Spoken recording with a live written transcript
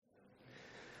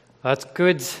Well, it's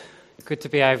good to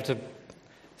be able to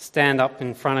stand up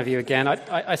in front of you again.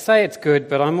 I say it's good,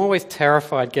 but I'm always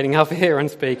terrified getting up here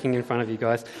and speaking in front of you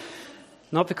guys.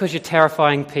 Not because you're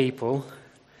terrifying people,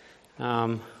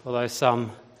 although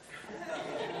some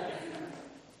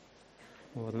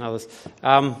more than others.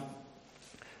 But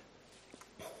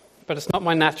it's not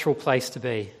my natural place to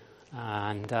be.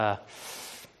 And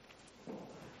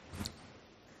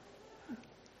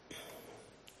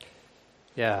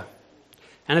yeah.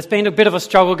 And it's been a bit of a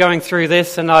struggle going through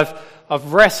this, and I've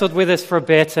wrestled with this for a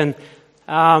bit, and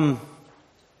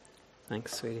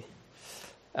thanks, sweetie.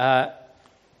 And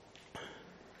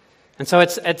so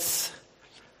it's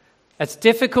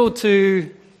difficult to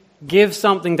give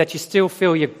something that you still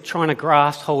feel you're trying to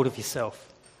grasp hold of yourself.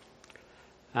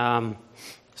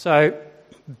 So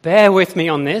bear with me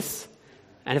on this,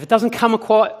 and if it doesn't come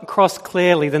across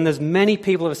clearly, then there's many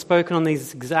people who have spoken on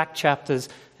these exact chapters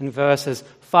and verses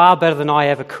far better than I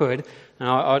ever could, and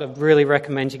I'd really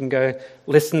recommend you can go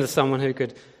listen to someone who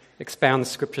could expound the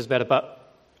scriptures better.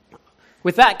 But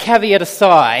with that caveat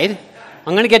aside,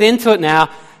 I'm going to get into it now,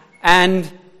 and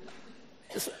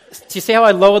do you see how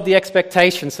I lowered the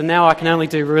expectations? So now I can only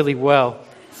do really well.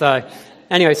 So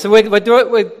anyway, so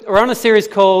we're on a series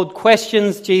called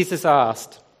Questions Jesus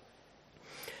Asked.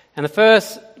 And the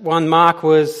first one Mark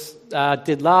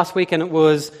did last week, and it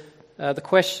was the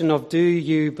question of, do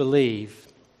you believe?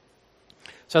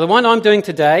 So the one I'm doing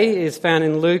today is found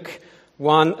in Luke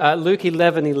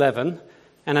 11:11,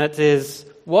 and it is,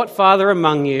 what father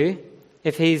among you,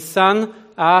 if his son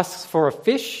asks for a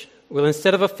fish, will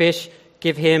instead of a fish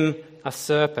give him a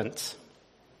serpent?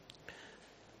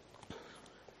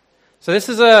 So this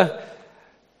is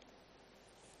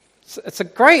it's a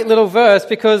great little verse,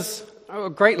 because a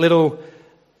great little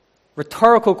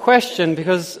rhetorical question,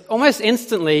 because almost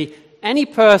instantly any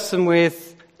person with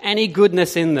any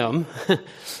goodness in them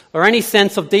or any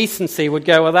sense of decency would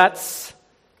go, well, that's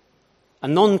a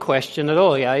non-question at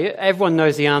all. Yeah, everyone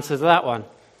knows the answer to that one.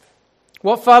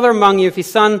 What father among you, if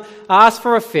his son asks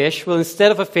for a fish, will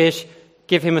instead of a fish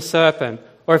give him a serpent?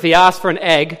 Or if he asks for an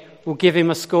egg, will give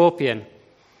him a scorpion?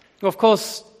 Well, of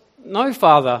course, no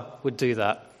father would do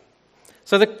that.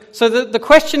 So the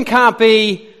question can't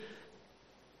be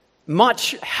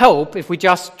much help if we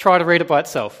just try to read it by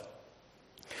itself.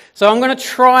 So I'm going to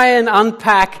try and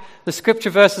unpack the scripture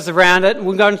verses around it, and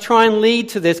we're going to try and lead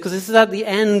to this, because this is at the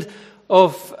end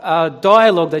of a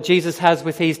dialogue that Jesus has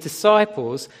with his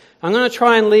disciples. I'm going to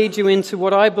try and lead you into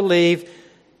what I believe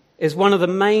is one of the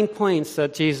main points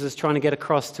that Jesus is trying to get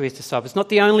across to his disciples. Not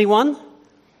the only one,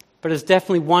 but it's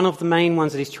definitely one of the main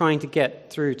ones that he's trying to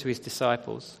get through to his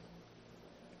disciples.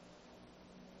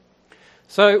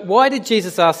 So why did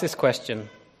Jesus ask this question?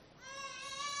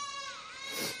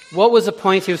 What was the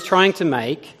point he was trying to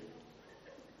make?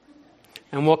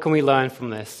 And what can we learn from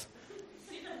this?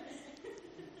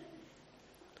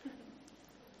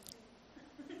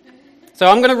 So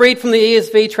I'm going to read from the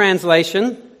ESV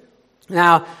translation.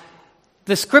 Now,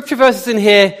 the scripture verses in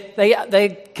here,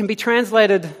 they can be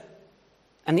translated,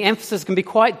 and the emphasis can be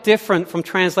quite different from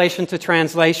translation to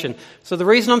translation. So the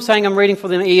reason I'm saying I'm reading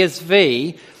from the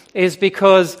ESV is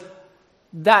because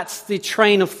that's the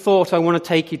train of thought I want to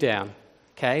take you down.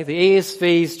 Okay, the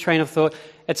ESV's train of thought.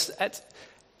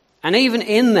 And even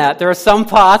in that, there are some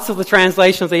parts of the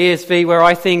translation of the ESV where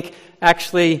I think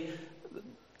actually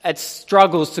it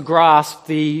struggles to grasp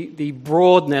the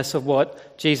broadness of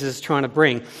what Jesus is trying to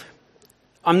bring.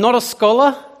 I'm not a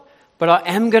scholar, but I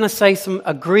am going to say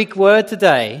a Greek word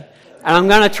today, and I'm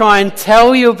going to try and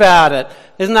tell you about it.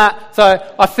 Isn't that?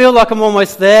 So I feel like I'm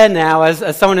almost there now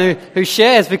as someone who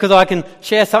shares, because I can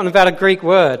share something about a Greek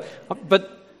word.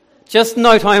 But just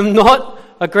note, I am not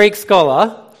a Greek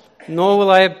scholar, nor will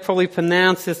I probably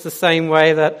pronounce this the same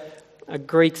way that a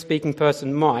Greek-speaking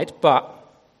person might, but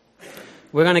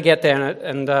we're going to get there,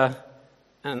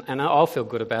 and I'll feel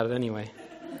good about it anyway.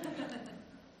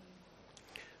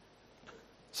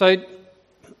 So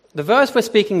the verse we're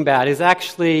speaking about is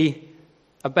actually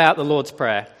about the Lord's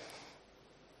Prayer.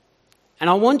 And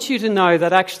I want you to know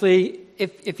that actually,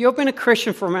 if you've been a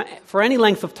Christian for any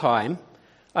length of time,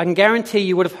 I can guarantee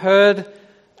you would have heard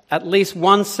at least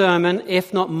one sermon,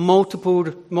 if not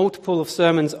multiple of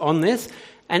sermons on this.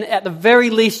 And at the very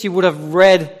least, you would have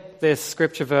read this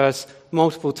scripture verse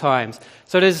multiple times.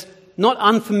 So it is not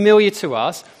unfamiliar to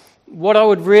us. What I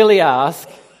would really ask,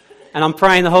 and I'm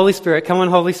praying the Holy Spirit, come on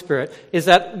Holy Spirit, is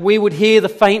that we would hear the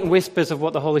faint whispers of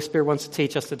what the Holy Spirit wants to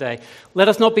teach us today. Let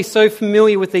us not be so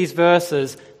familiar with these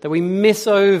verses that we miss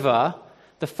over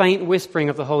the faint whispering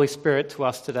of the Holy Spirit to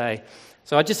us today.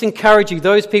 So I just encourage you,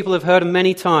 those people have heard them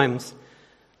many times.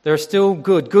 They're still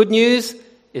good. Good news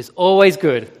is always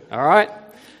good, all right?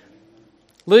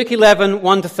 Luke 11,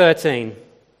 1 to 13.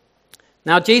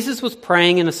 Now Jesus was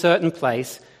praying in a certain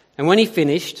place, and when he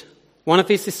finished, one of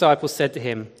his disciples said to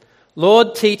him,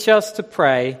 "Lord, teach us to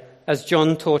pray as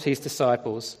John taught his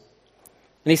disciples."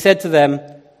 And he said to them,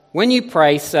 "When you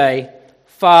pray, say,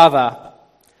 'Father,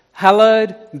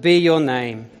 hallowed be your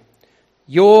name.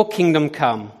 Your kingdom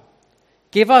come.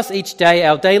 Give us each day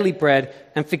our daily bread,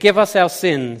 and forgive us our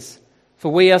sins,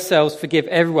 for we ourselves forgive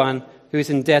everyone who is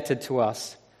indebted to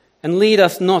us. And lead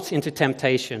us not into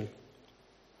temptation.'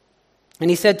 And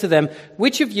he said to them,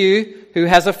 'Which of you who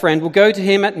has a friend will go to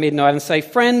him at midnight and say,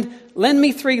 "Friend, lend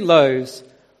me 3 loaves,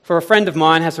 for a friend of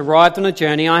mine has arrived on a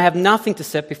journey, I have nothing to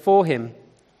set before him"?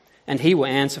 And he will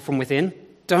answer from within,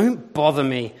 "Don't bother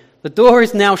me. The door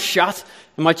is now shut,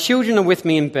 and my children are with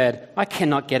me in bed. I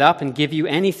cannot get up and give you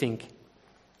anything."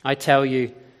 I tell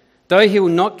you, though he will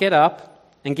not get up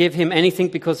and give him anything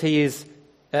because he is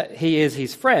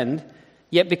his friend,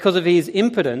 yet because of his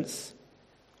impotence,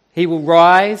 he will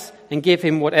rise and give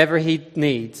him whatever he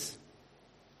needs.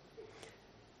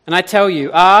 And I tell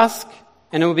you, ask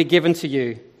and it will be given to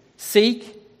you.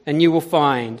 Seek and you will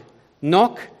find.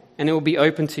 Knock and it will be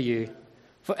open to you.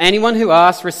 For anyone who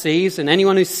asks receives, and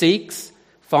anyone who seeks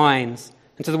finds.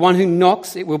 And to the one who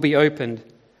knocks it will be opened.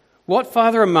 What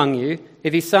father among you,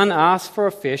 if his son asks for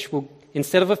a fish, will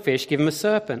instead of a fish give him a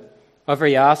serpent? Or if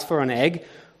he asks for an egg,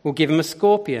 will give him a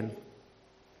scorpion?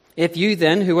 If you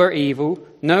then, who are evil,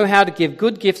 know how to give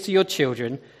good gifts to your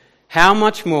children, how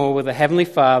much more will the Heavenly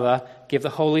Father give the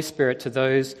Holy Spirit to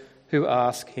those who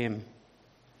ask him?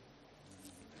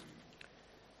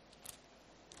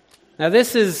 Now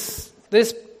this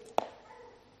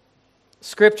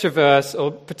scripture verse,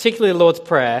 or particularly the Lord's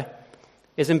Prayer,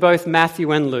 is in both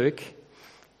Matthew and Luke.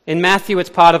 In Matthew, it's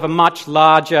part of a much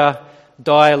larger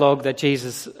dialogue that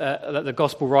that the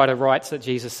gospel writer writes that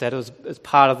Jesus said. It was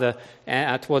part of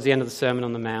towards the end of the Sermon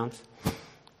on the Mount.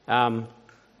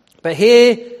 But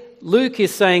here, Luke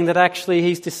is saying that actually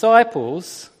his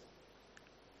disciples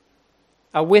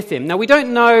are with him. Now, we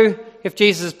don't know if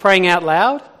Jesus is praying out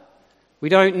loud. We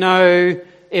don't know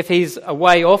if he's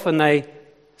away off and they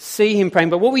see him praying.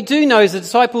 But what we do know is the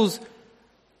disciples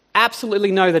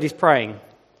absolutely know that he's praying.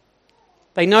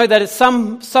 They know that it's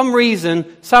some reason,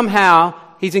 somehow,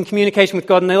 he's in communication with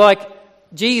God, and they're like,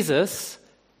 "Jesus,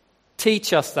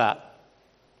 teach us that."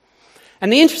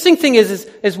 And the interesting thing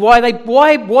is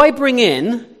why bring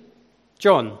in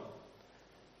John?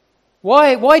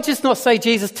 Why just not say,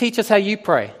 "Jesus, teach us how you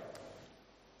pray"?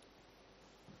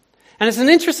 And it's an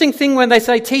interesting thing when they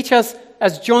say, "Teach us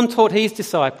as John taught his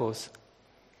disciples."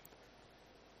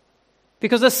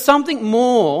 Because there's something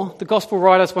more the gospel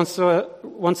writers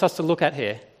wants us to look at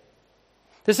here.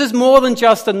 This is more than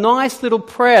just a nice little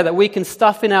prayer that we can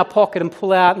stuff in our pocket and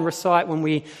pull out and recite when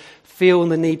we feel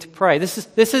the need to pray. This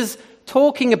is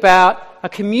talking about a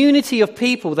community of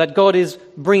people that God is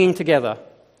bringing together.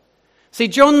 See,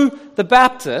 John the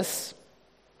Baptist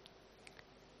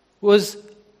was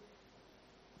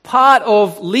part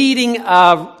of leading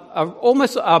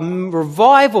almost a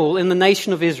revival in the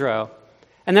nation of Israel.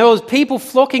 And there was people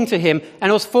flocking to him,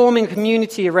 and it was forming a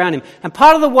community around him. And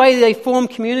part of the way they formed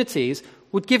communities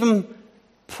would give them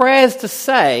prayers to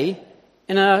say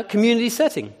in a community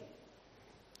setting.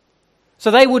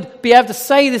 So they would be able to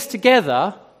say this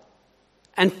together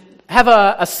and have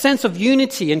a sense of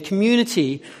unity and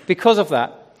community because of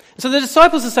that. So the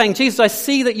disciples are saying, "Jesus, I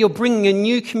see that you're bringing a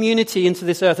new community into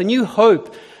this earth, a new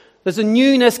hope. There's a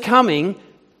newness coming.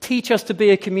 Teach us to be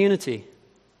a community.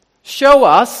 Show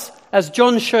us, as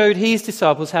John showed his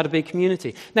disciples, how to be a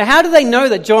community." Now, how do they know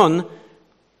that John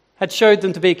had showed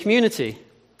them to be a community?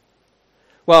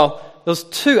 Well, there was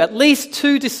at least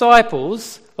two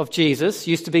disciples of Jesus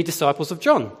used to be disciples of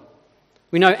John.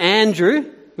 We know Andrew,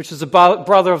 which was the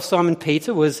brother of Simon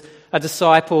Peter, was a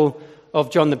disciple of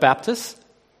John the Baptist.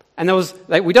 And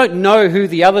we don't know who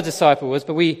the other disciple was,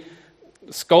 but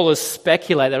scholars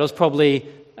speculate that it was probably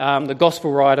the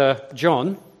gospel writer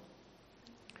John.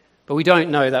 But we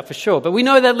don't know that for sure. But we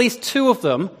know that at least two of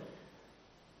them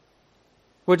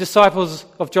were disciples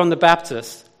of John the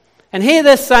Baptist. And here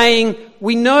they're saying,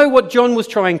 we know what John was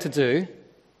trying to do,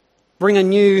 bring a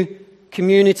new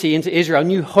community into Israel, a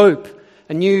new hope,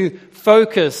 a new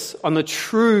focus on the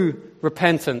true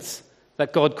repentance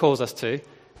that God calls us to.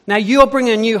 Now you're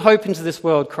bringing a new hope into this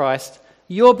world, Christ.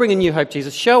 You're bringing new hope,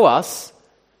 Jesus. Show us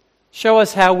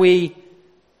how we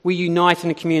unite in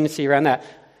a community around that.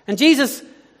 And Jesus,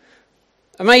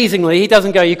 amazingly, he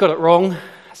doesn't go, "You got it wrong."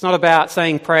 It's not about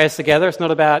saying prayers together. It's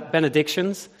not about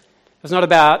benedictions. It's not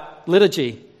about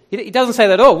liturgy. He doesn't say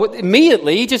that at all.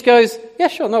 Immediately, he just goes, "Yeah,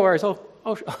 sure, no worries.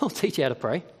 I'll teach you how to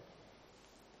pray.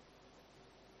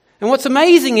 And what's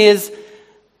amazing is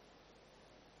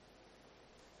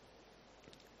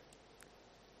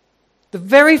the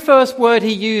very first word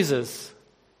he uses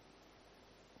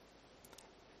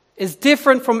is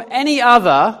different from any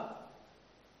other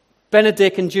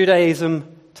Benedict in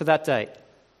Judaism to that date.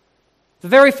 The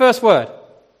very first word.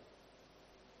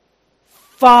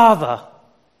 Father.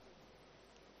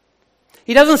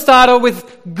 He doesn't start off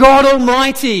with God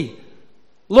Almighty,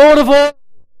 Lord of all,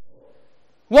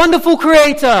 wonderful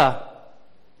Creator.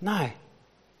 No.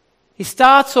 He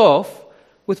starts off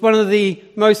with one of the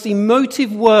most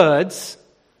emotive words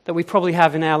that we probably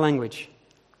have in our language.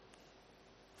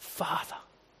 Father.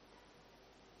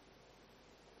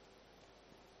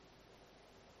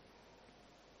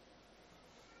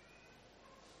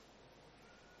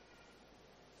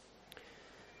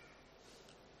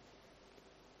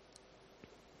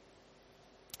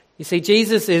 You see,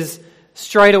 Jesus is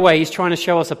straight away, he's trying to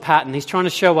show us a pattern. He's trying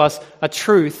to show us a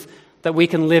truth that we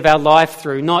can live our life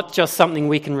through, not just something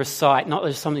we can recite, not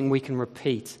just something we can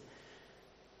repeat.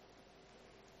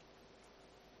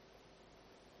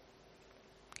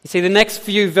 You see, the next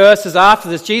few verses after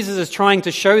this, Jesus is trying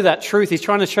to show that truth. He's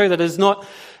trying to show that it's not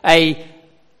a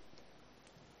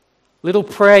little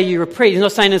prayer you repeat. He's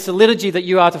not saying it's a liturgy that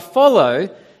you are to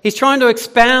follow. He's trying to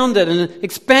expound it and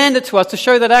expand it to us to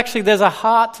show that actually there's a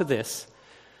heart to this.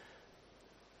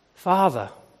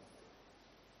 Father.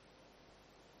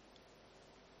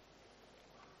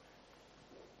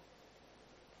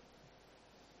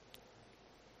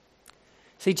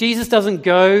 See, Jesus doesn't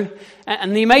go,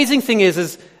 and the amazing thing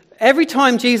is every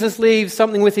time Jesus leaves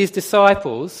something with his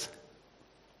disciples,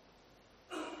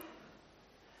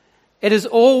 it is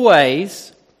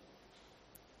always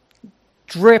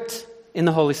dripped in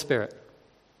the Holy Spirit.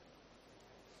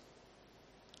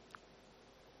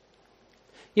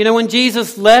 You know, when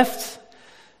Jesus left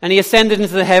and he ascended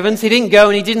into the heavens, he didn't go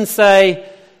and he didn't say,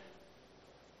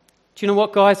 do you know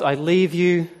what, guys? I leave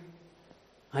you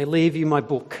my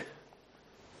book.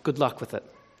 Good luck with it.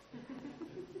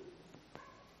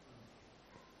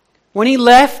 When he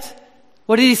left,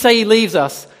 what did he say he leaves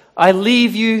us? I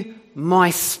leave you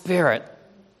my Spirit.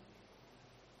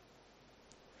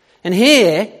 And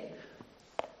here,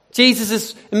 Jesus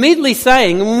is immediately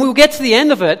saying, and we'll get to the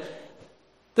end of it,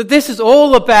 that this is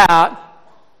all about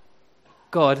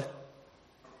God,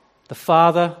 the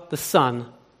Father, the Son,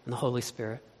 and the Holy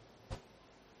Spirit.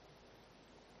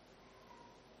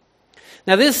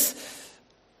 Now this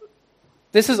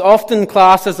is often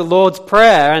classed as the Lord's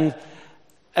Prayer, and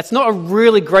it's not a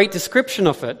really great description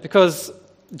of it, because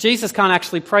Jesus can't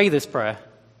actually pray this prayer.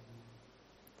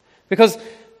 Because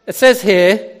it says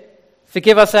here,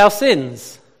 forgive us our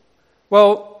sins.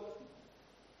 Well,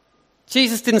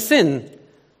 Jesus didn't sin.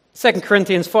 2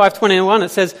 Corinthians 5:21, it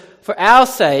says, for our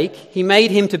sake he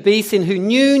made him to be sin who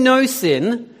knew no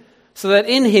sin, so that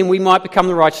in him we might become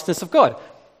the righteousness of God.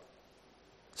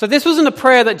 So this wasn't a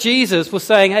prayer that Jesus was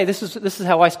saying, hey, this is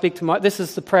how I speak to this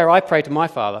is the prayer I pray to my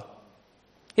Father.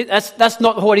 That's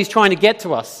not what he's trying to get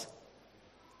to us.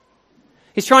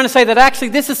 He's trying to say that actually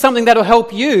this is something that will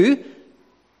help you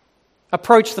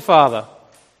approach the Father.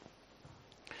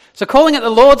 So calling it the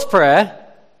Lord's Prayer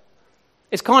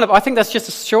is I think that's just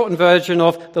a shortened version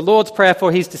of the Lord's Prayer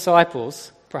for his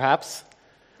disciples, perhaps.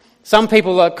 Some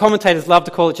people, commentators love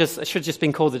to call it it should have just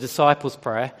been called the disciples'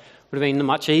 prayer. Would have been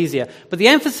much easier. But the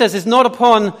emphasis is not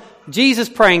upon Jesus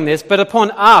praying this, but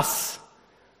upon us.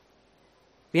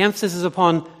 The emphasis is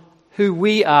upon who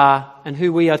we are and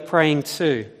who we are praying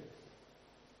to.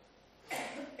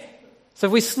 So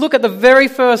if we look at the very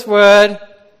first word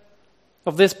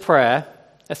of this prayer,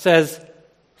 it says,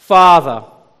 Father.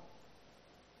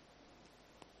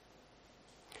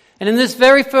 And in this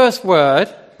very first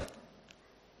word,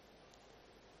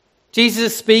 Jesus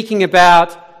is speaking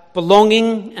about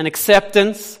belonging and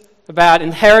acceptance, about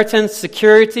inheritance,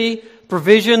 security,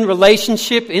 provision,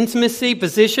 relationship, intimacy,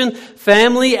 position,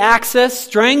 family, access,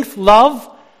 strength,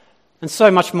 love, and so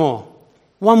much more.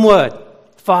 One word,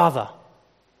 Father.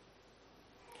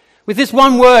 With this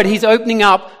one word, he's opening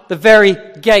up the very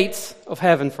gates of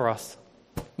heaven for us.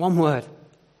 One word,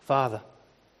 Father.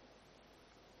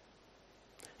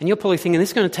 And you're probably thinking,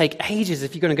 this is going to take ages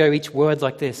if you're going to go each word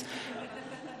like this.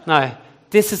 No,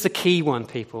 this is the key one,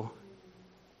 people.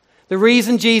 The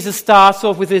reason Jesus starts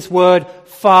off with this word,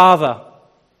 Father.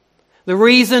 The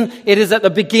reason it is at the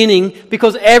beginning,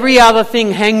 because every other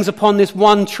thing hangs upon this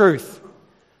one truth.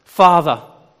 Father.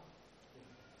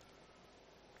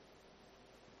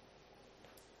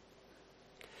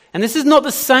 And this is not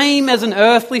the same as an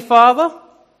earthly father.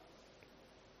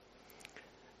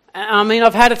 I mean,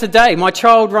 I've had it today. My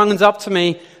child runs up to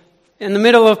me in the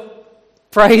middle of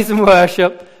praise and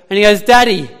worship, and he goes,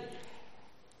 "Daddy,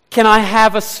 can I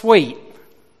have a sweet?"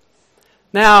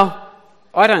 Now,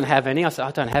 I don't have any. I said,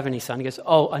 "I don't have any, son." He goes,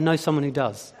 "Oh, I know someone who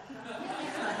does.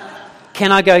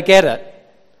 Can I go get it?"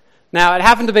 Now, it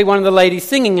happened to be one of the ladies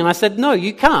singing, and I said, "No,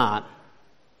 you can't."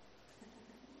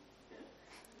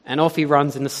 And off he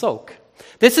runs in a sulk.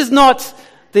 This is not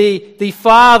the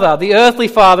father, the earthly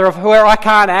father, of where I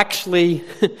can't actually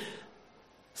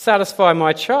satisfy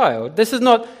my child. This is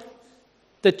not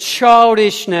the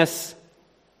childishness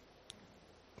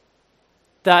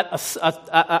that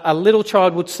a little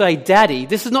child would say, "Daddy."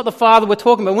 This is not the father we're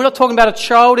talking about. We're not talking about a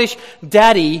childish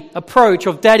daddy approach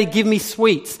of, "Daddy, give me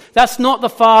sweets." That's not the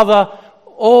father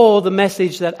or the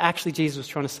message that actually Jesus was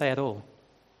trying to say at all.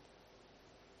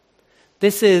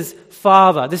 This is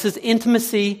father. This is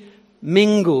intimacy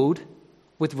mingled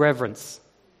with reverence.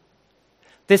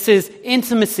 This is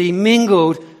intimacy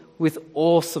mingled with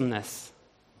awesomeness.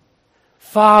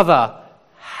 Father,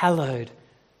 hallowed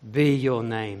be your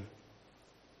name.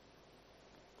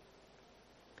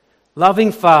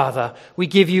 Loving Father, we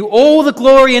give you all the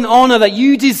glory and honor that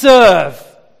you deserve.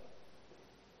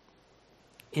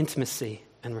 Intimacy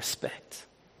and respect.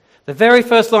 The very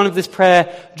first line of this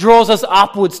prayer draws us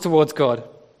upwards towards God.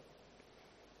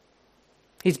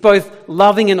 He's both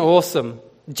loving and awesome,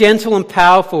 gentle and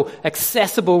powerful,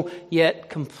 accessible yet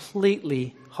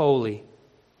completely holy.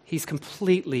 He's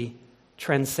completely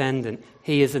transcendent.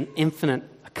 He is an infinite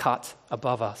cut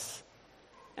above us.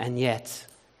 And yet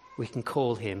we can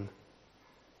call him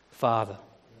Father.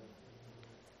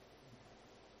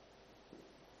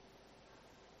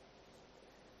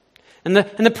 And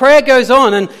the prayer goes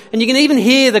on, and you can even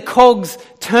hear the cogs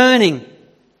turning.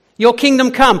 Your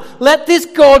kingdom come. Let this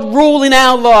God rule in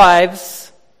our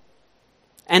lives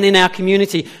and in our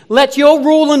community. Let your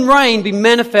rule and reign be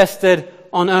manifested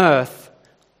on earth.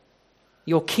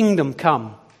 Your kingdom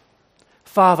come.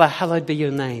 Father, hallowed be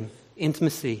your name.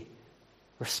 Intimacy,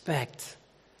 respect.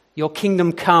 Your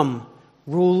kingdom come.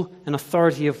 Rule and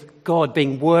authority of God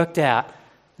being worked out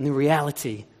in the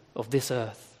reality of this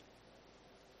earth.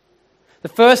 The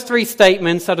first three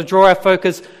statements are to draw our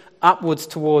focus upwards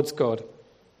towards God.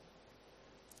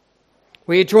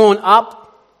 We are drawn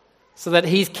up so that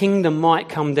his kingdom might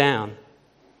come down.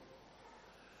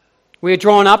 We are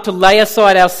drawn up to lay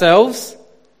aside ourselves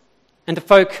and to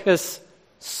focus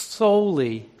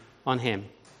solely on him.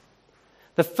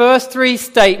 The first three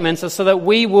statements are so that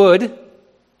we would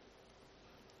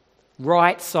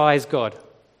right-size God,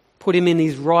 put him in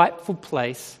his rightful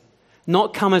place,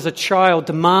 not come as a child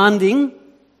demanding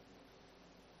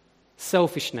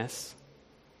selfishness.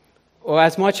 Or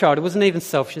as my child, it wasn't even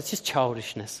selfishness, it's just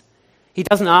childishness. He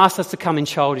doesn't ask us to come in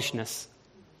childishness.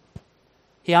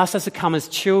 He asks us to come as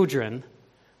children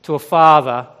to a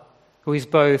Father who is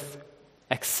both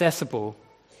accessible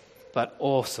but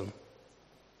awesome.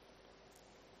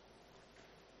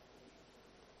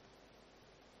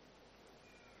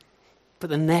 But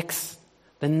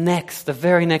the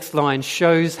very next line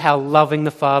shows how loving the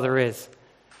Father is.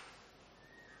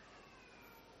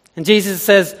 And Jesus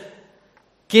says,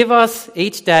 "Give us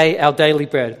each day our daily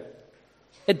bread."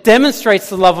 It demonstrates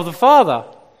the love of the Father.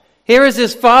 Here is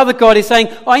this Father God. He's saying,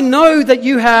 "I know that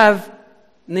you have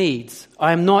needs.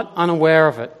 I am not unaware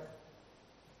of it."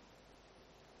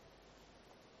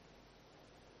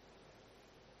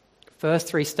 First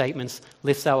three statements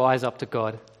lifts our eyes up to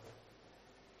God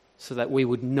so that we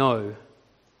would know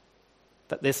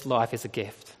that this life is a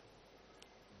gift.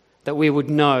 That we would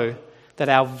know that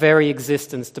our very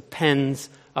existence depends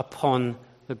upon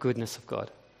the goodness of God.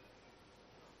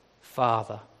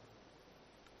 Father.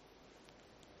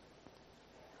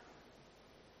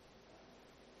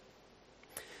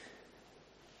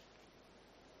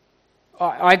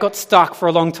 I got stuck for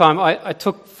a long time. I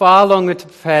took far longer to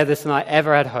prepare this than I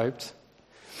ever had hoped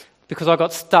because I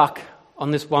got stuck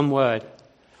on this one word.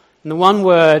 And the one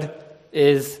word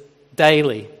is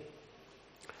daily.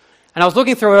 And I was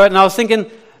looking through it and I was thinking,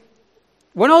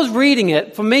 when I was reading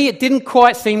it, for me it didn't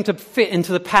quite seem to fit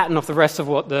into the pattern of the rest of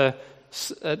what the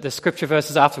scripture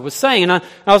verses after was saying. And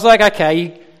I was like,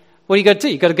 okay, what do you got to do?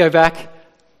 You've got to go back,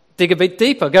 dig a bit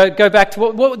deeper. Go back to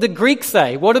what would the Greek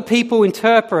say? What do people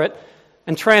interpret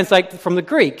and translate from the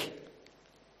Greek?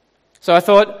 So I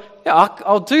thought, yeah,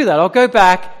 I'll do that. I'll go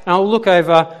back and I'll look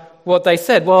over what they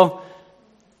said. Well,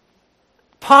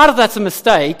 part of that's a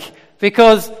mistake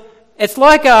because it's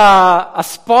like a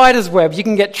spider's web you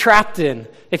can get trapped in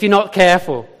if you're not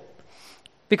careful.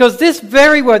 Because this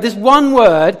very word, this one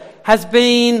word, has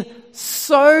been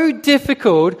so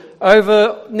difficult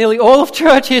over nearly all of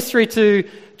church history to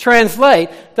translate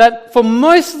that for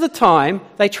most of the time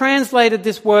they translated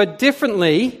this word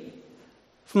differently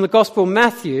from the Gospel of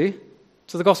Matthew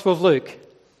to the Gospel of Luke.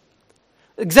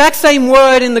 Exact same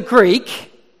word in the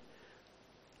Greek,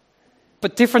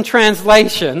 but different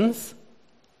translations.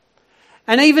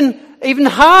 And even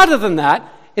harder than that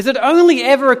is it only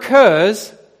ever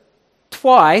occurs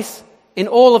twice in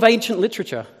all of ancient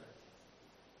literature.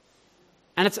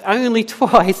 And it's only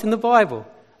twice in the Bible.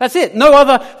 That's it.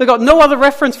 They've got no other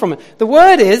reference from it. The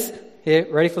word is, here,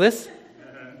 ready for this?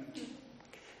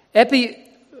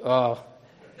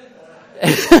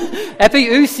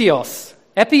 Epiousios.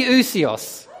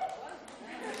 Epiousios.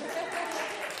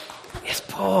 Yes,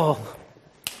 Paul.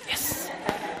 Yes.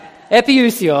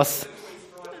 Epiousios.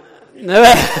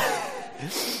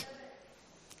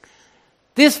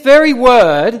 This very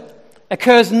word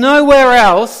occurs nowhere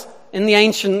else in the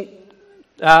ancient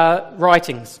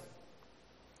writings.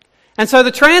 And so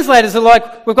the translators are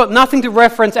like, we've got nothing to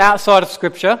reference outside of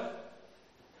Scripture.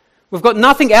 We've got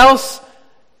nothing else,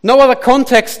 no other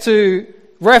context to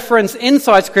reference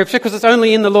inside Scripture because it's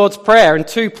only in the Lord's Prayer in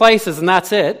 2 places and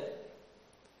that's it.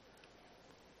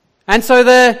 And so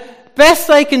the best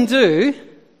they can do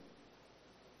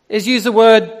is use the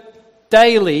word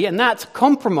daily, and that's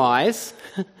compromise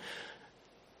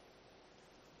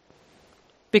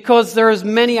because there are as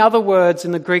many other words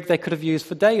in the Greek they could have used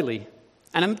for daily.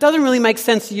 And it doesn't really make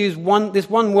sense to use this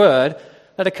one word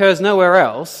that occurs nowhere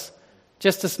else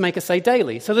just to make it say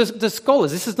daily. So the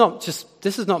scholars,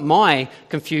 this is not my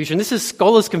confusion, this is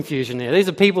scholars' confusion here. These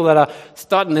are people that are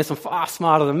studying this and far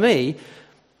smarter than me.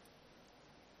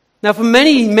 Now for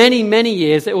many, many, many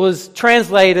years it was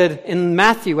translated in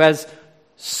Matthew as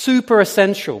super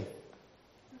essential.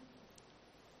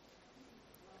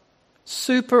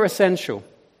 Super essential.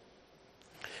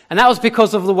 And that was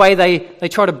because of the way they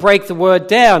try to break the word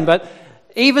down. But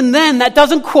even then, that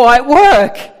doesn't quite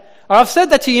work. I've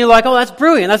said that to you, you're like, oh, that's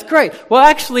brilliant, that's great. Well,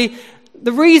 actually,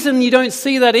 the reason you don't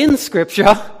see that in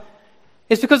Scripture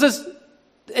is because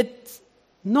it's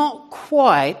not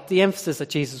quite the emphasis that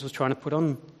Jesus was trying to put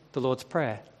on the Lord's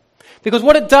Prayer. Because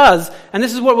what it does, and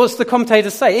this is what the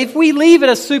commentators say, if we leave it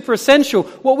as super essential,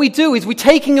 what we do is we're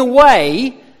taking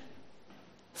away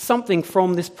something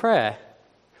from this prayer.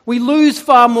 We lose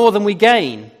far more than we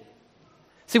gain.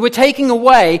 See, we're taking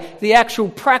away the actual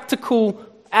practical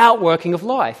outworking of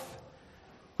life.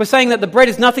 We're saying that the bread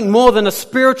is nothing more than a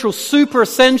spiritual, super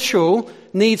essential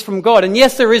needs from God. And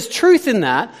yes, there is truth in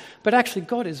that, but actually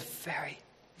God is very,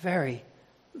 very,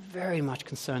 very much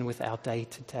concerned with our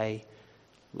day-to-day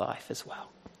life as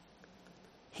well.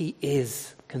 He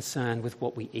is concerned with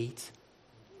what we eat.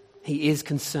 He is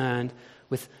concerned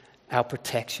with our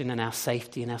protection and our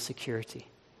safety and our security.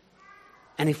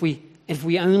 And if we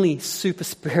only super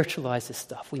spiritualize this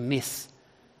stuff, we miss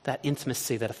that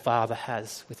intimacy that a father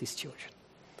has with his children.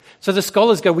 So the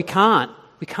scholars go, we can't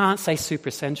say super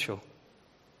essential.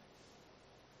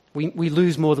 We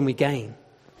lose more than we gain.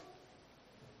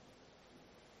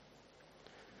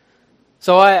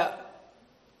 So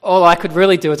all I could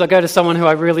really do is I go to someone who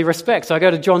I really respect. So I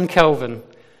go to John Calvin,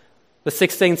 the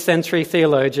 16th century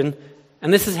theologian,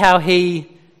 and this is how he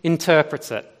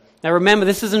interprets it. Now remember,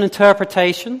 this is an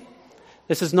interpretation.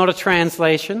 This is not a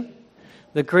translation.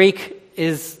 The Greek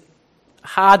is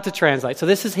hard to translate. So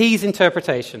this is his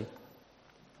interpretation.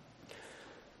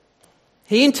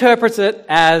 He interprets it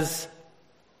as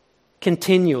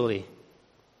continually.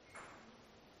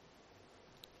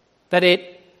 That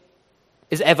it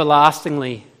is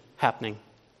everlastingly happening.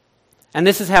 And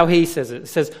this is how he says it. It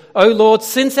says, "O Lord,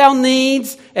 since our life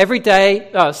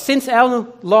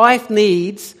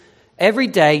needs every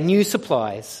day new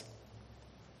supplies,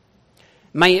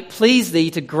 may it please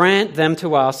thee to grant them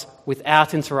to us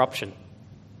without interruption."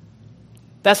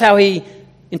 That's how he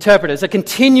interprets it. It's a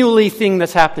continually thing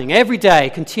that's happening, every day,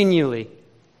 continually.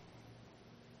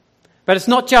 But it's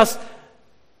not just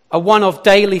a one-off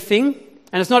daily thing,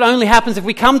 and it's not only happens if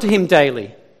we come to him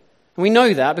daily. And we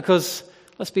know that because,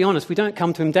 let's be honest, we don't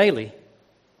come to him daily.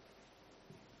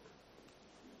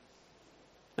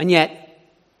 And yet,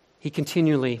 he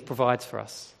continually provides for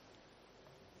us.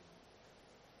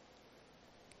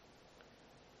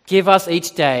 Give us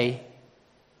each day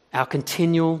our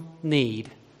continual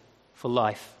need for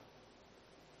life.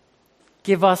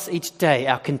 Give us each day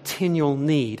our continual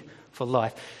need for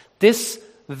life. This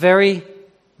very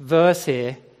verse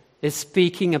here is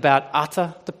speaking about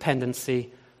utter dependency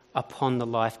upon the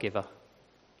life giver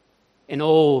in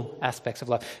all aspects of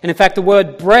life. And in fact, the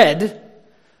word bread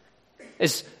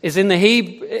is in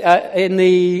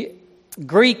the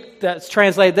Greek that's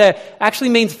translated there, actually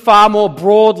means far more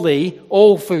broadly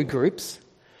all food groups.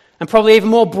 And probably even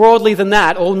more broadly than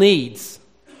that, all needs.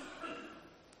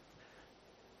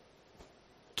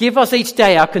 Give us each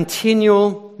day our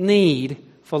continual need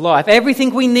for life.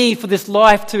 Everything we need for this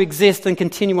life to exist and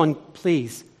continue on,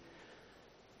 please,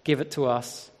 give it to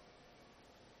us.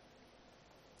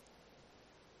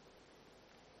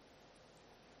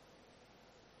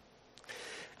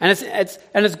 And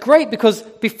it's great because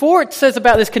before it says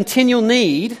about this continual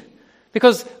need,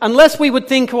 because unless we would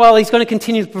think, well, he's going to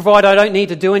continue to provide, I don't need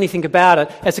to do anything about it.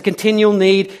 It's a continual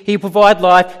need. He'll provide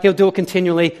life. He'll do it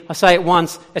continually. I say it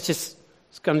once. It's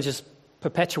going to just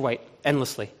perpetuate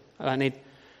endlessly. I don't need.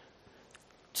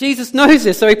 Jesus knows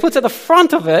this, so he puts at the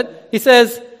front of it, he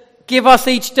says, give us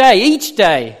each day, each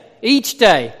day, each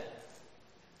day.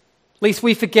 Lest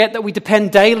we forget that we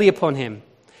depend daily upon him.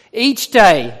 Each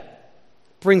day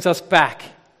brings us back.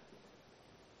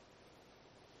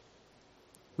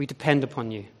 We depend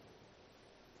upon you.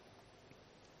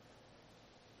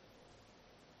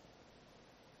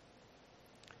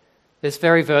 This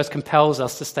very verse compels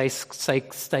us to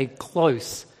stay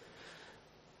close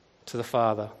to the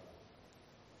Father.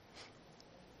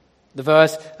 The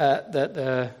verse,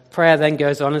 the prayer then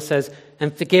goes on and says,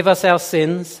 and forgive us our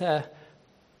sins,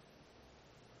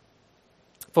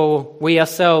 for we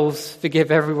ourselves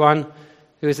forgive everyone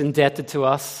who is indebted to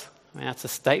us. I mean, that's a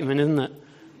statement, isn't it?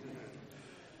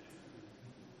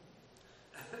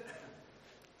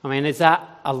 I mean, is that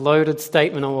a loaded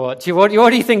statement or what? What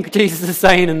do you think Jesus is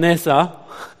saying in this, huh?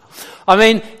 I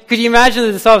mean, could you imagine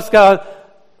the disciples going,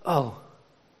 oh,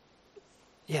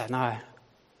 yeah, no,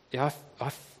 yeah,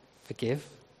 I forgive.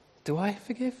 Do I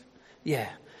forgive? Yeah,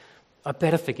 I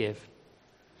better forgive.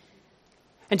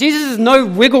 And Jesus has no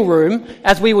wiggle room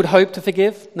as we would hope to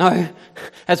forgive. No,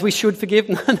 as we should forgive.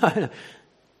 No.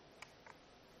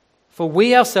 For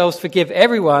we ourselves forgive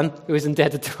everyone who is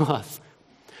indebted to us.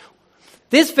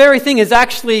 This very thing is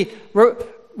actually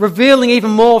revealing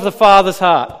even more of the Father's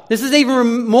heart. This is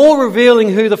even more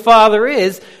revealing who the Father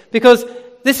is, because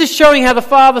this is showing how the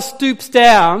Father stoops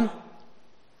down.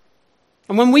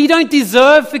 And when we don't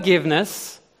deserve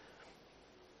forgiveness,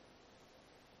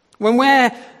 when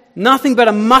we're nothing but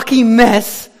a mucky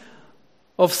mess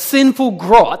of sinful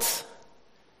grot,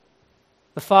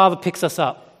 the Father picks us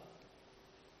up.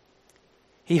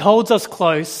 He holds us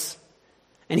close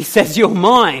and he says, you're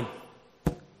mine.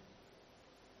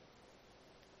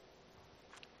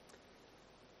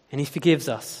 And he forgives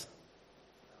us.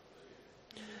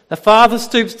 The Father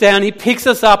stoops down, he picks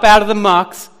us up out of the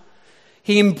mucks,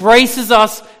 he embraces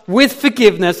us with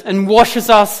forgiveness and washes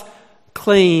us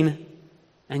clean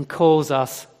and calls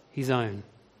us his own.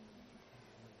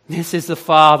 This is the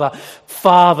Father.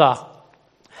 Father,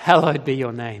 hallowed be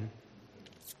your name.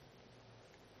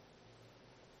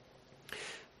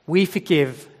 We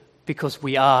forgive because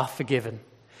we are forgiven.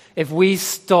 If we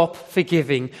stop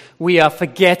forgiving, we are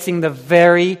forgetting the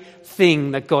very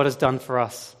thing that God has done for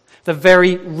us. The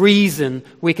very reason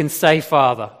we can say,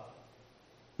 Father.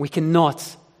 We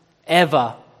cannot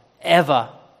ever, ever,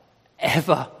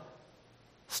 ever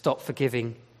stop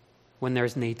forgiving when there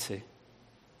is need to.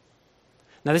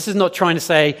 Now, this is not trying to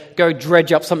say, go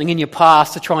dredge up something in your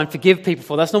past to try and forgive people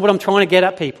for. That's not what I'm trying to get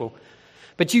at, people.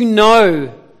 But you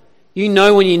know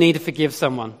when you need to forgive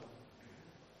someone.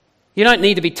 You don't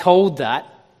need to be told that.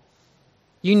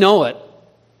 You know it.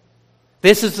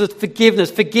 This is the forgiveness.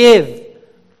 Forgive.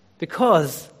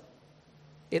 Because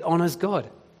it honors God.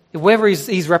 Whoever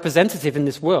he's representative in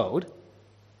this world,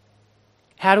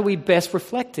 how do we best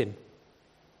reflect him?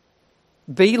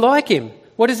 Be like him.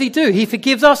 What does he do? He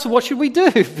forgives us. So what should we do?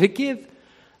 Forgive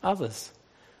others.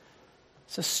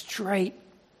 So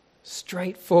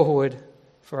straightforward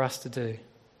for us to do.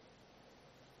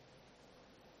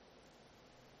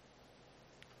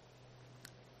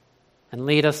 And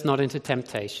lead us not into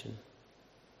temptation.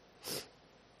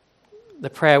 The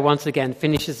prayer once again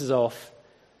finishes us off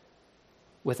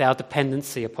with our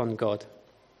dependency upon God.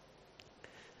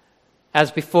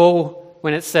 As before,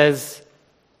 when it says,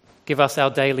 give us our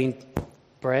daily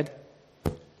bread,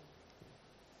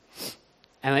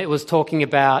 and it was talking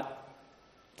about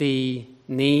the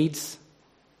needs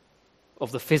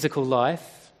of the physical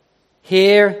life,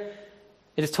 here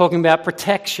it is talking about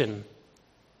protection.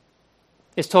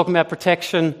 It's talking about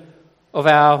protection of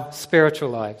our spiritual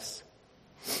lives.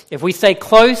 If we stay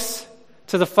close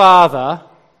to the Father,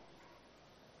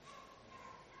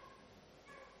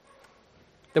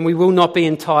 then we will not be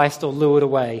enticed or lured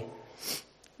away,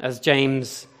 as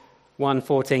James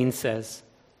 1:14 says.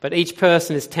 But each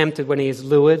person is tempted when he is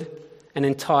lured and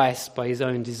enticed by his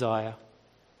own desire.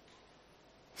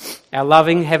 Our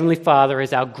loving Heavenly Father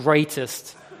is our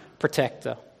greatest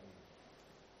protector.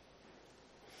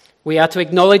 We are to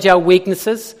acknowledge our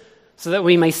weaknesses so that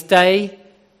we may stay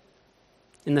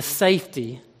in the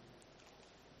safety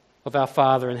of our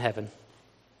Father in heaven.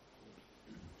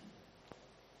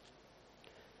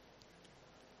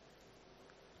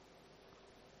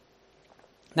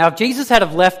 Now, if Jesus had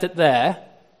have left it there,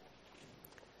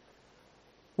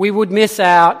 we would miss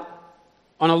out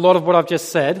on a lot of what I've just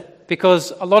said,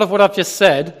 because a lot of what I've just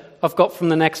said I've got from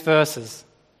the next verses.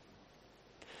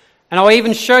 And I'll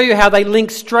even show you how they link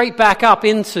straight back up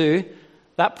into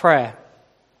that prayer.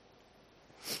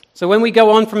 So when we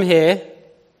go on from here,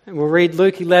 and we'll read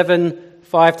Luke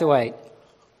 11:5-8.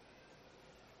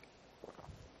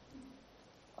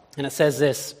 And it says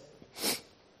this.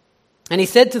 And he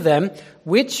said to them,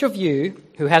 "Which of you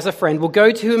who has a friend will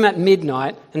go to him at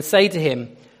midnight and say to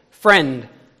him, 'Friend,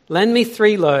 lend me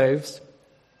 3 loaves,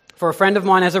 for a friend of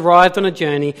mine has arrived on a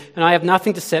journey, and I have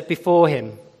nothing to set before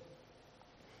him?'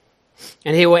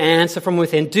 And he will answer from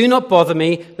within, 'Do not bother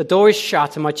me, the door is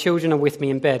shut and my children are with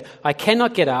me in bed. I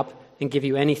cannot get up and give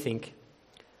you anything.'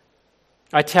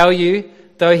 I tell you,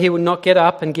 though he will not get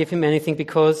up and give him anything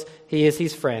because he is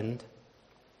his friend,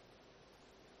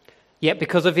 yet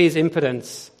because of his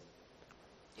impotence,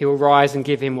 he will rise and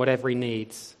give him whatever he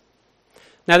needs."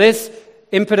 Now this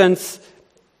impotence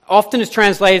often is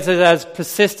translated as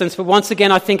persistence, but once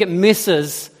again I think it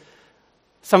misses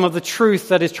some of the truth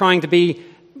that is trying to be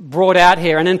brought out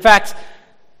here. And in fact,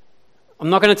 I'm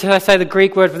not going to say the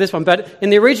Greek word for this one, but in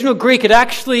the original Greek it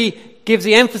actually gives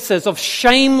the emphasis of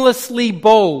shamelessly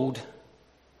bold.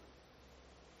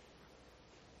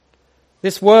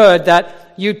 This word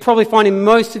that you'd probably find in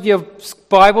most of your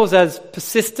Bibles as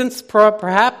persistence,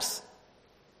 perhaps.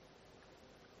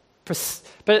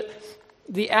 But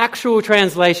the actual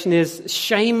translation is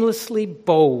shamelessly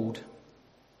bold.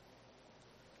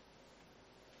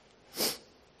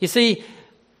 You see,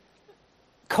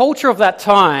 culture of that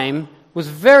time was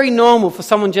very normal for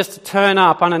someone just to turn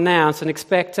up unannounced and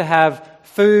expect to have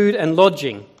food and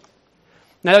lodging.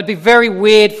 Now, it would be very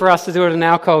weird for us to do it in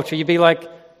our culture. You'd be like,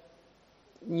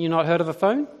 "You not heard of a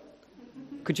phone?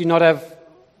 Could you not have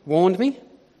warned me?"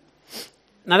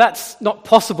 Now, that's not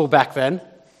possible back then.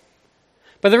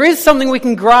 But there is something we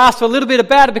can grasp a little bit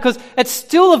about it, because it's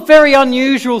still a very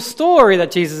unusual story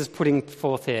that Jesus is putting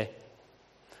forth here.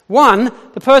 One,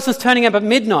 the person's turning up at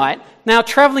midnight. Now,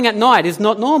 traveling at night is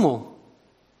not normal.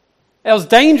 It was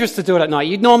dangerous to do it at night.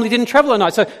 You normally didn't travel at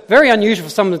night, so very unusual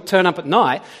for someone to turn up at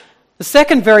night. The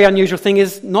second very unusual thing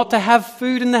is not to have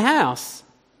food in the house.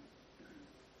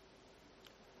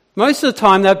 Most of the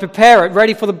time, they'd prepare it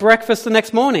ready for the breakfast the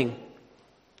next morning.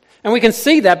 And we can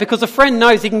see that because a friend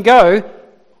knows he can go.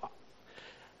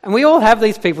 And we all have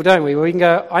these people, don't we? Where we can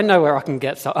go, "I know where I can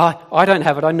get some. I don't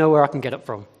have it. I know where I can get it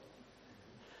from."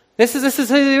 This is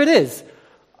who it is.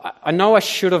 I know I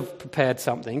should have prepared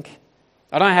something.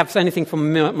 I don't have anything for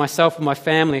myself or my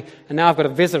family, and now I've got a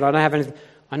visitor. I don't have anything.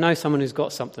 I know someone who's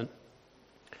got something.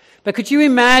 But could you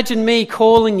imagine me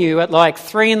calling you at like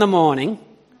 3 a.m?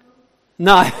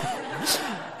 No.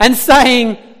 And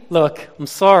saying, "Look, I'm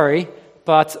sorry,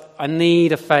 but I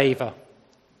need a favor."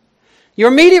 Your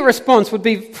immediate response would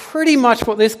be pretty much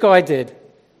what this guy did.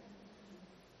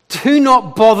 "Do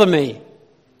not bother me.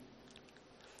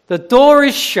 The door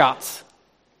is shut.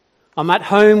 I'm at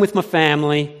home with my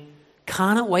family.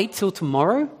 Can't it wait till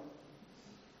tomorrow?"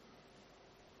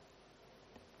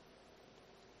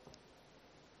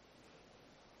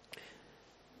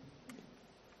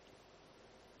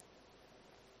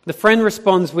 The friend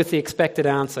responds with the expected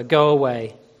answer, "Go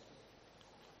away."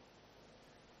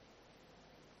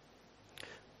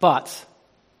 But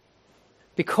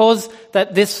because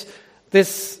that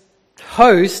this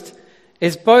host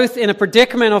is both in a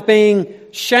predicament of being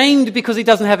shamed because he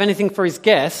doesn't have anything for his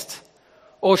guest,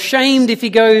 or shamed if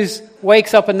he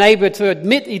wakes up a neighbor to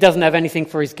admit he doesn't have anything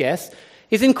for his guest,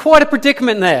 he's in quite a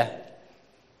predicament there.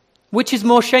 Which is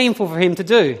more shameful for him to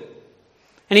do?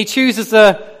 And he chooses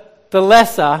the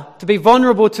lesser, to be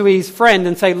vulnerable to his friend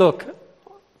and say, "Look,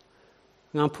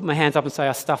 I'm going to put my hands up and say,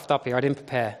 I stuffed up here, I didn't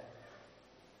prepare.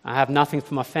 I have nothing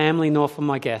for my family nor for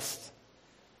my guests.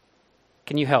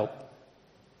 Can you help?"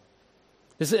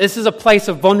 This is a place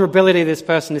of vulnerability this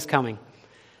person is coming.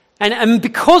 And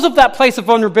because of that place of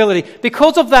vulnerability,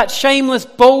 because of that shameless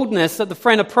boldness that the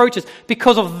friend approaches,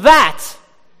 because of that,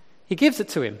 he gives it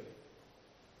to him.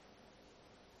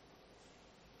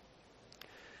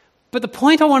 But the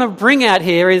point I want to bring out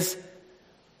here is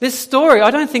this story. I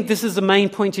don't think this is the main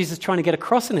point Jesus is trying to get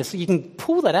across in this. So you can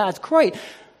pull that out, it's great.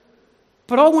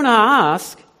 But I want to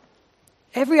ask,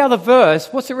 every other verse,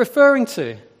 what's it referring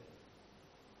to?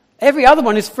 Every other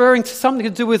one is referring to something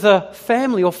to do with a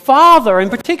family or father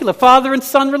in particular, father and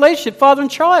son relationship, father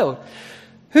and child.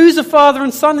 Who's the father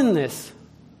and son in this?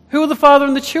 Who are the father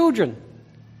and the children?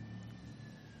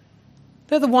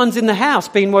 They're the ones in the house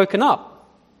being woken up.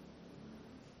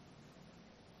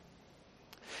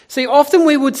 See, often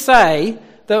we would say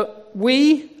that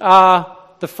we are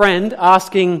the friend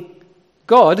asking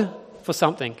God for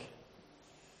something.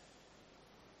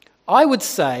 I would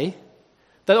say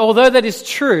that although that is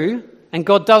true, and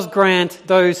God does grant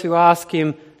those who ask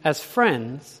him as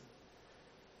friends,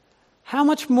 how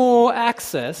much more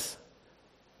access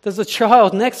does the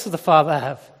child next to the father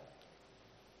have?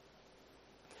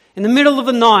 In the middle of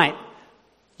the night,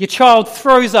 your child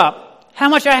throws up. How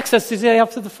much access does he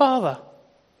have to the father?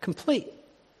 Complete.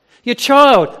 Your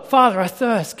child, Father, I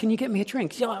thirst. Can you get me a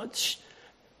drink?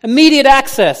 Immediate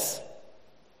access.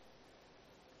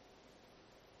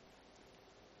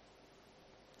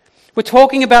 We're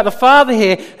talking about the Father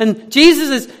here, and Jesus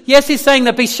is, yes, he's saying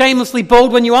that be shamelessly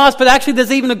bold when you ask, but actually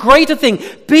there's even a greater thing.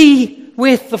 Be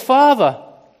with the Father.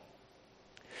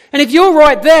 And if you're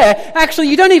right there, actually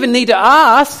you don't even need to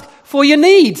ask for your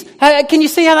needs. Can you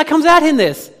see how that comes out in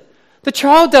this? The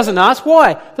child doesn't ask.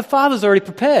 Why? The Father's already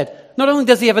prepared. Not only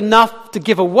does he have enough to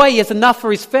give away, he has enough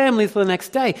for his family for the next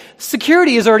day.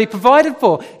 Security is already provided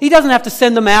for. He doesn't have to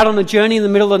send them out on a journey in the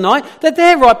middle of the night. They're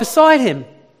there right beside him.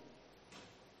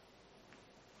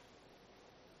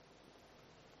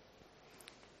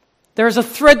 There is a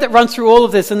thread that runs through all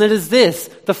of this, and it is this.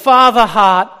 The Father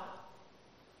heart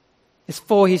is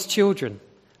for his children.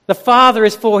 The Father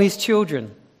is for his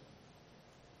children.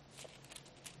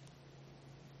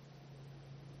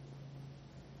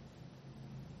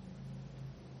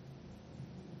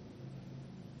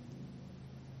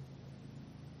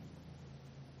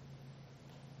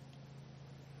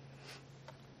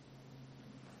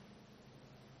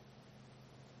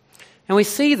 And we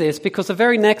see this because the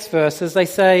very next verses they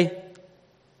say,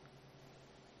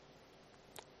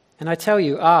 and I tell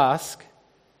you, ask,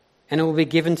 and it will be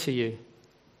given to you.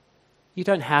 You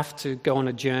don't have to go on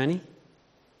a journey.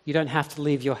 You don't have to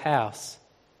leave your house.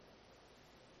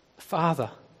 Father.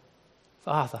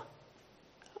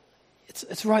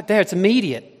 It's right there. It's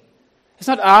immediate. It's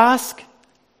not ask.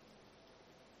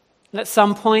 And at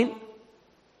some point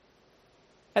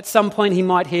he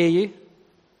might hear you.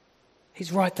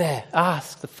 He's right there.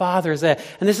 Ask. The Father is there.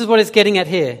 And this is what it's getting at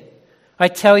here. I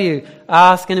tell you,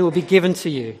 ask and it will be given to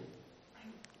you.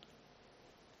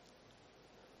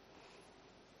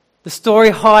 The story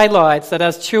highlights that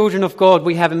as children of God,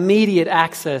 we have immediate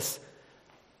access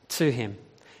to him.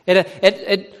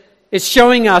 It's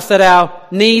showing us that our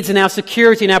needs and our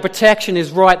security and our protection is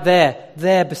right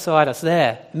there beside us,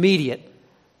 there, immediate.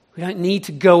 We don't need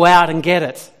to go out and get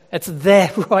it. It's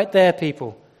there, right there,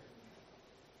 people.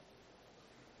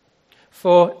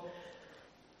 For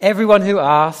everyone who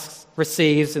asks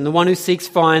receives, and the one who seeks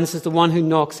finds, as the one who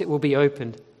knocks it will be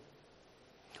opened.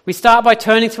 We start by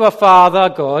turning to our Father,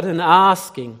 God, and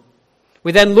asking.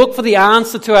 We then look for the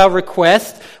answer to our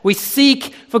request. We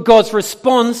seek for God's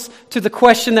response to the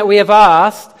question that we have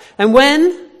asked. And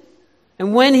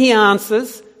when he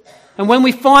answers, and when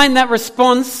we find that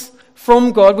response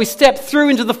from God, we step through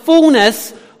into the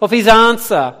fullness of his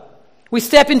answer. We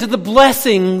step into the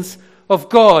blessings of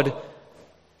God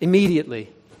immediately.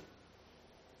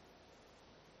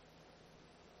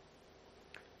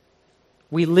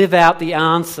 We live out the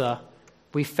answer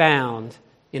we found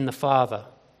in the Father.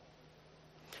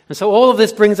 And so all of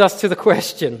this brings us to the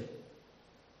question,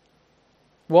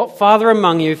 what father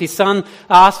among you, if his son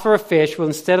asks for a fish, will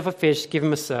instead of a fish give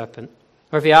him a serpent?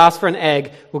 Or if he asks for an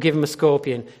egg, will give him a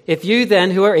scorpion? If you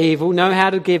then, who are evil, know how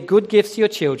to give good gifts to your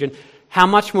children, how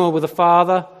much more will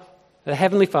the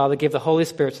Heavenly Father, give the Holy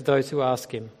Spirit to those who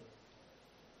ask him?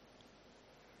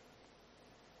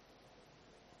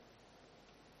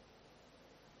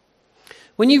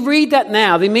 When you read that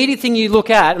now, the immediate thing you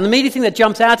look at, and the immediate thing that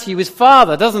jumps out to you is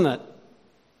Father, doesn't it?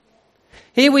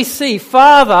 Here we see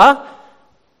Father,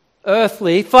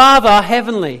 earthly, Father,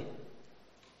 heavenly.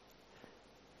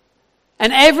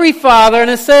 And every father,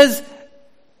 and it says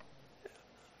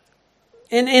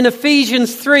in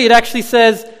Ephesians 3, it actually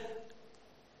says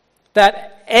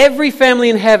that every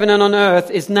family in heaven and on earth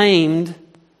is named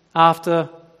after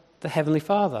the Heavenly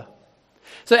Father.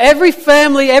 So every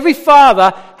family, every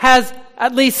father has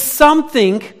at least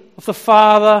something of the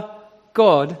Father,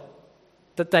 God,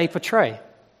 that they portray.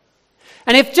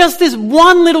 And if just this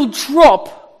one little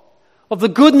drop of the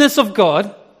goodness of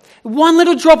God, one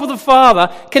little drop of the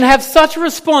Father can have such a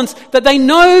response that they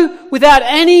know without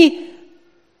any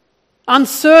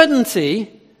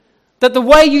uncertainty that the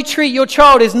way you treat your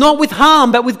child is not with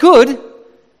harm but with good,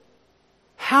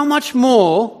 how much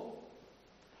more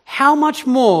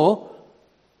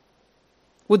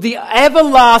would the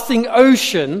everlasting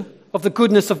ocean of the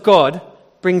goodness of God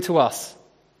bring to us?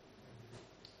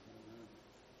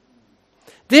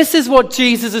 This is what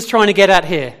Jesus is trying to get at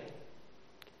here.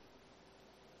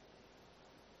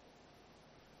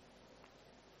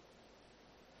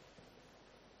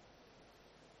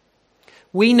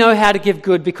 We know how to give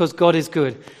good because God is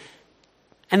good.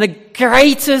 And the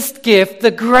greatest gift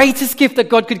that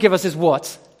God could give us is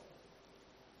what?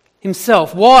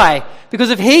 Himself. Why? Because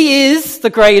if He is the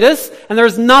greatest and there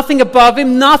is nothing above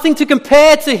Him, nothing to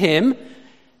compare to Him,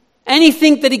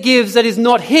 anything that He gives that is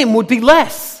not Him would be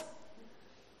less.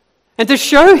 And to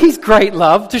show His great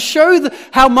love, to show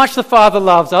how much the Father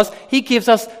loves us, He gives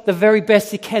us the very best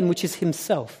He can, which is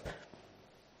Himself.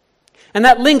 And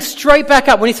that links straight back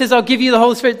up. When He says, I'll give you the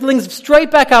Holy Spirit, it links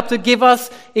straight back up to give us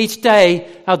each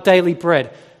day our daily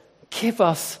bread. Give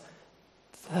us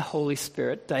the Holy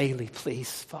Spirit daily,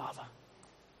 please, Father.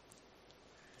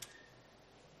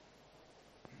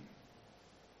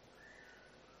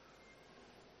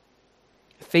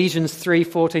 Ephesians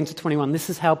 3:14-21. This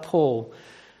is how Paul,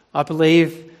 I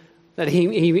believe that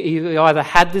he either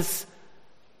had this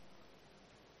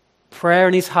prayer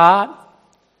in his heart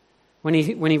when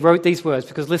he wrote these words,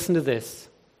 because listen to this.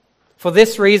 For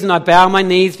this reason I bow my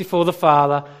knees before the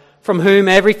Father, from whom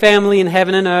every family in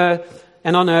heaven and earth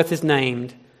and on earth is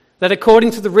named, that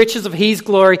according to the riches of His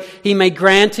glory He may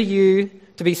grant to you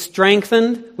to be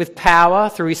strengthened with power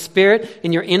through His Spirit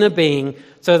in your inner being,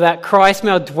 so that Christ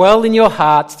may dwell in your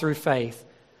hearts through faith,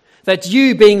 that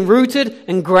you, being rooted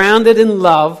and grounded in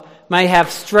love, may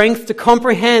have strength to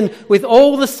comprehend with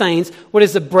all the saints what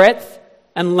is the breadth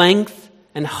and length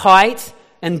and height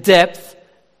and depth,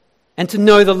 and to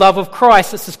know the love of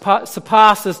Christ that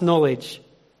surpasses knowledge,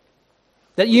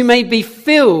 that you may be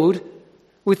filled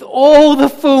with all the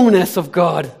fullness of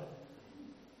God.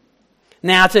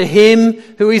 Now to Him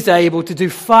who is able to do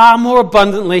far more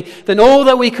abundantly than all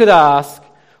that we could ask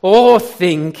or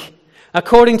think,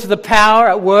 according to the power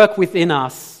at work within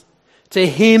us, to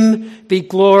Him be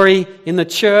glory in the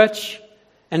church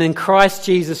and in Christ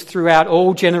Jesus throughout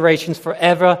all generations,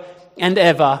 forever and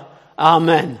ever.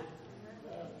 Amen.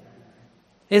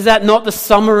 Is that not the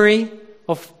summary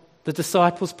of the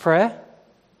disciples' prayer?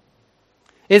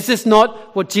 Is this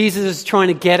not what Jesus is trying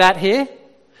to get at here?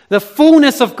 The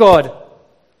fullness of God.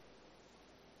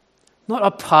 Not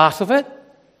a part of it.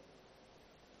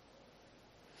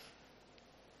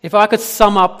 If I could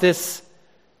sum up this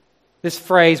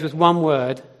phrase with one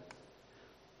word,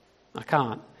 I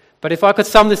can't. But if I could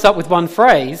sum this up with one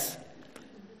phrase,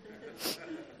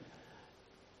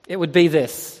 it would be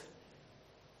this: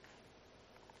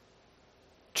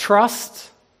 trust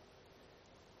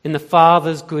in the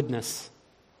Father's goodness.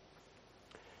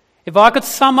 If I could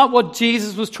sum up what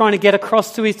Jesus was trying to get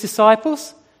across to His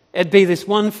disciples, it'd be this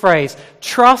one phrase: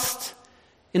 trust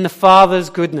in the Father's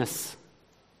goodness.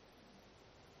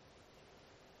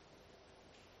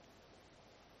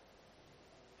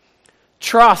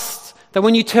 Trust that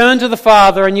when you turn to the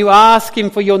Father and you ask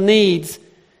Him for your needs,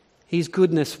 His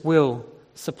goodness will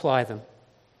supply them.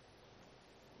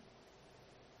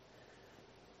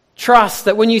 Trust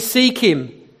that when you seek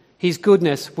Him, His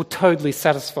goodness will totally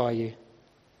satisfy you.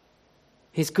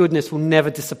 His goodness will never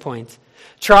disappoint.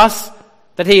 Trust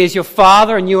that He is your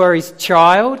Father and you are His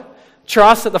child.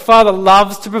 Trust that the Father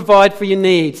loves to provide for your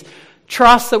needs.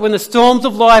 Trust that when the storms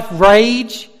of life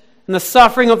rage and the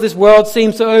suffering of this world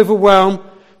seems to overwhelm,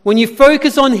 when you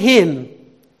focus on Him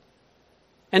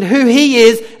and who He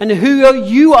is and who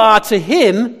you are to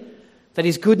Him, that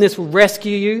His goodness will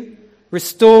rescue you,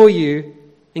 restore you,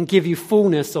 and give you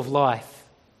fullness of life.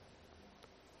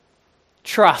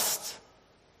 Trust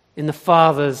in the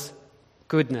Father's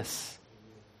goodness.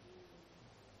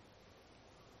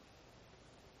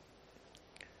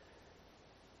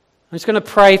 I'm just going to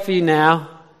pray for you now.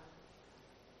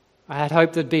 I had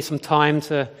hoped there'd be some time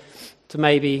to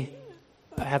maybe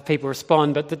have people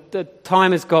respond, but the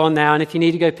time is gone now, and if you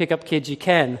need to go pick up kids, you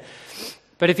can.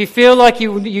 But if you feel like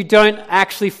you don't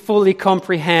actually fully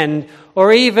comprehend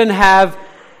or even have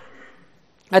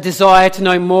a desire to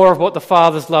know more of what the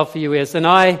Father's love for you is, then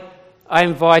I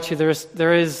invite you,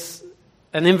 there is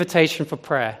an invitation for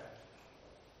prayer.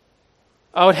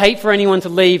 I would hate for anyone to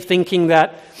leave thinking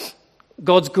that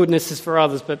God's goodness is for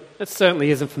others, but it certainly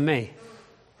isn't for me.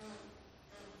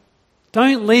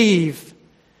 Don't leave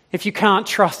if you can't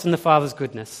trust in the Father's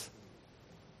goodness.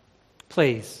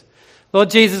 Please. Lord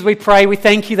Jesus, we pray, we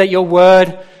thank you that your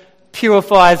word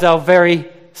purifies our very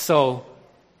soul.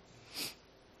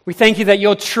 We thank you that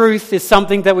your truth is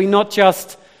something that we not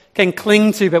just can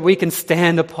cling to, but we can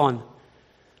stand upon.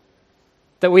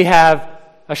 that we have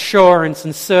assurance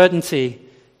and certainty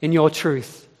in your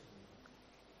truth.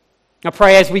 I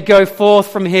pray as we go forth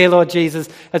from here, Lord Jesus,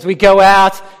 as we go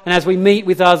out and as we meet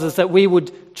with others, that we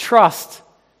would trust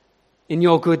in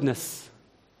your goodness.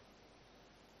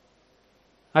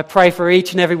 I pray for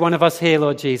each and every one of us here,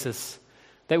 Lord Jesus,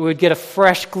 that we would get a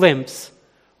fresh glimpse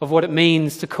of what it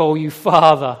means to call you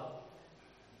Father.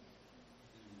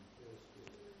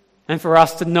 And for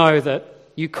us to know that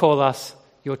you call us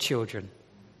your children.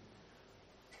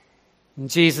 In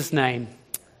Jesus' name,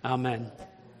 amen.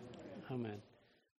 Amen.